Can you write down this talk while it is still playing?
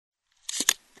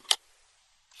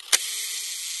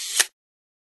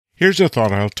Here's a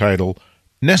thought I'll title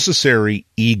Necessary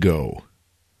Ego.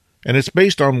 And it's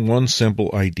based on one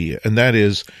simple idea, and that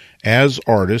is, as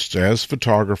artists, as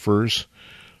photographers,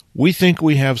 we think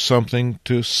we have something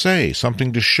to say,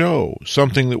 something to show,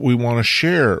 something that we want to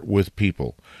share with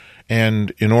people.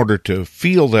 And in order to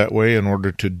feel that way, in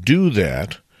order to do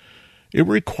that, it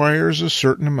requires a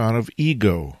certain amount of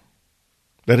ego.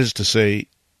 That is to say,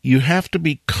 you have to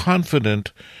be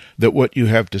confident that what you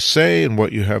have to say and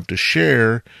what you have to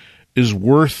share is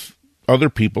worth other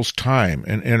people's time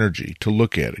and energy to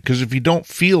look at it. Because if you don't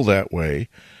feel that way,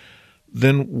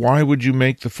 then why would you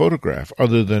make the photograph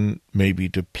other than maybe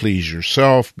to please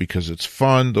yourself because it's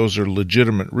fun? Those are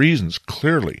legitimate reasons,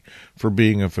 clearly, for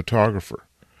being a photographer.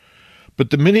 But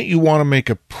the minute you want to make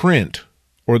a print,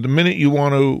 or the minute you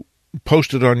want to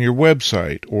post it on your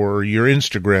website or your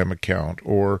Instagram account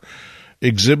or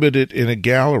exhibit it in a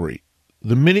gallery,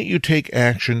 the minute you take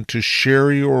action to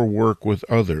share your work with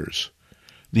others,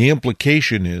 the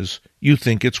implication is you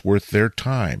think it's worth their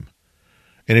time.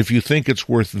 And if you think it's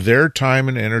worth their time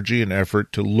and energy and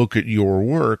effort to look at your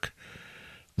work,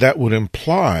 that would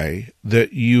imply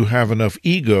that you have enough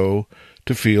ego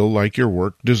to feel like your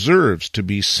work deserves to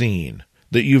be seen,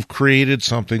 that you've created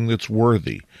something that's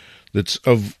worthy, that's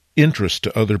of interest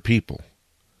to other people.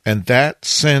 And that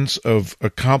sense of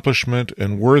accomplishment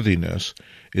and worthiness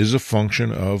is a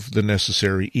function of the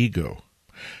necessary ego.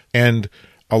 And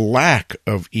a lack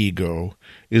of ego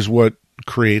is what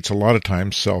creates a lot of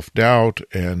times self-doubt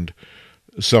and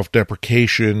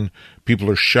self-deprecation. People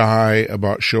are shy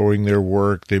about showing their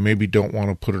work. They maybe don't want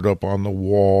to put it up on the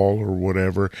wall or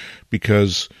whatever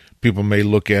because people may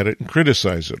look at it and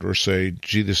criticize it or say,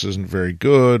 gee, this isn't very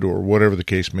good, or whatever the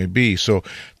case may be. So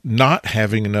not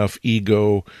having enough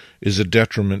ego is a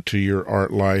detriment to your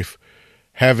art life.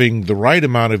 Having the right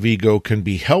amount of ego can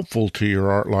be helpful to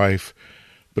your art life.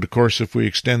 But of course, if we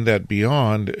extend that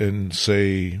beyond and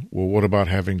say, well, what about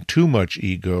having too much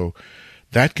ego?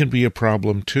 That can be a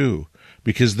problem too,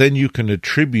 because then you can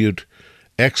attribute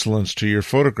excellence to your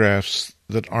photographs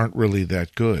that aren't really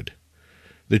that good,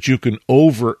 that you can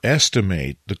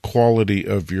overestimate the quality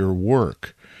of your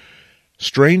work.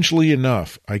 Strangely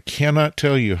enough, I cannot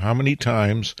tell you how many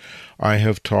times I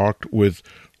have talked with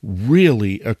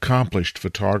really accomplished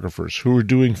photographers who are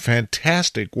doing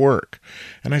fantastic work.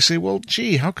 And I say, well,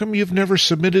 gee, how come you've never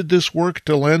submitted this work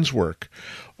to Lenswork?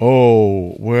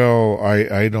 Oh, well,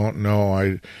 I don't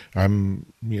know. I'm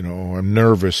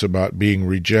nervous about being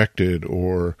rejected,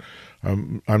 or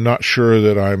I'm not sure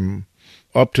that I'm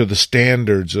up to the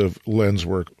standards of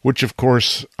Lenswork, which of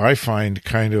course I find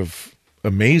kind of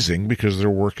amazing because their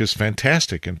work is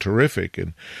fantastic and terrific.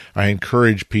 And I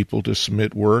encourage people to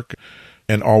submit work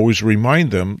and always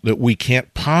remind them that we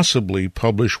can't possibly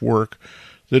publish work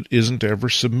that isn't ever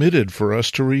submitted for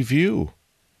us to review.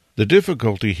 The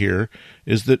difficulty here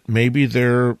is that maybe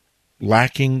they're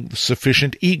lacking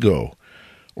sufficient ego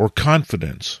or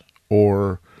confidence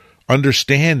or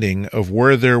understanding of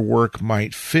where their work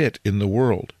might fit in the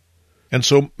world. And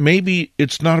so maybe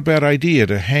it's not a bad idea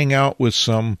to hang out with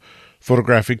some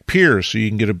photographic peers so you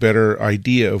can get a better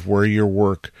idea of where your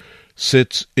work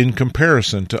sits in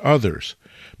comparison to others.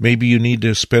 Maybe you need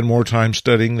to spend more time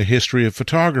studying the history of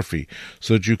photography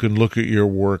so that you can look at your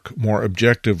work more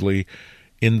objectively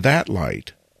in that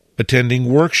light. Attending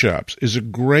workshops is a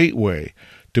great way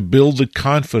to build the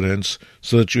confidence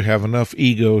so that you have enough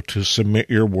ego to submit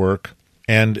your work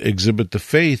and exhibit the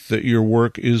faith that your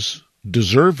work is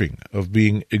deserving of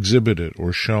being exhibited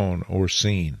or shown or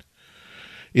seen.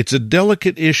 It's a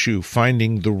delicate issue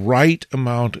finding the right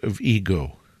amount of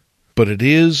ego, but it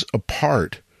is a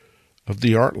part of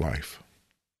the art life.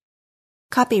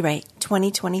 Copyright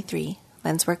 2023,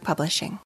 Lenswork Publishing.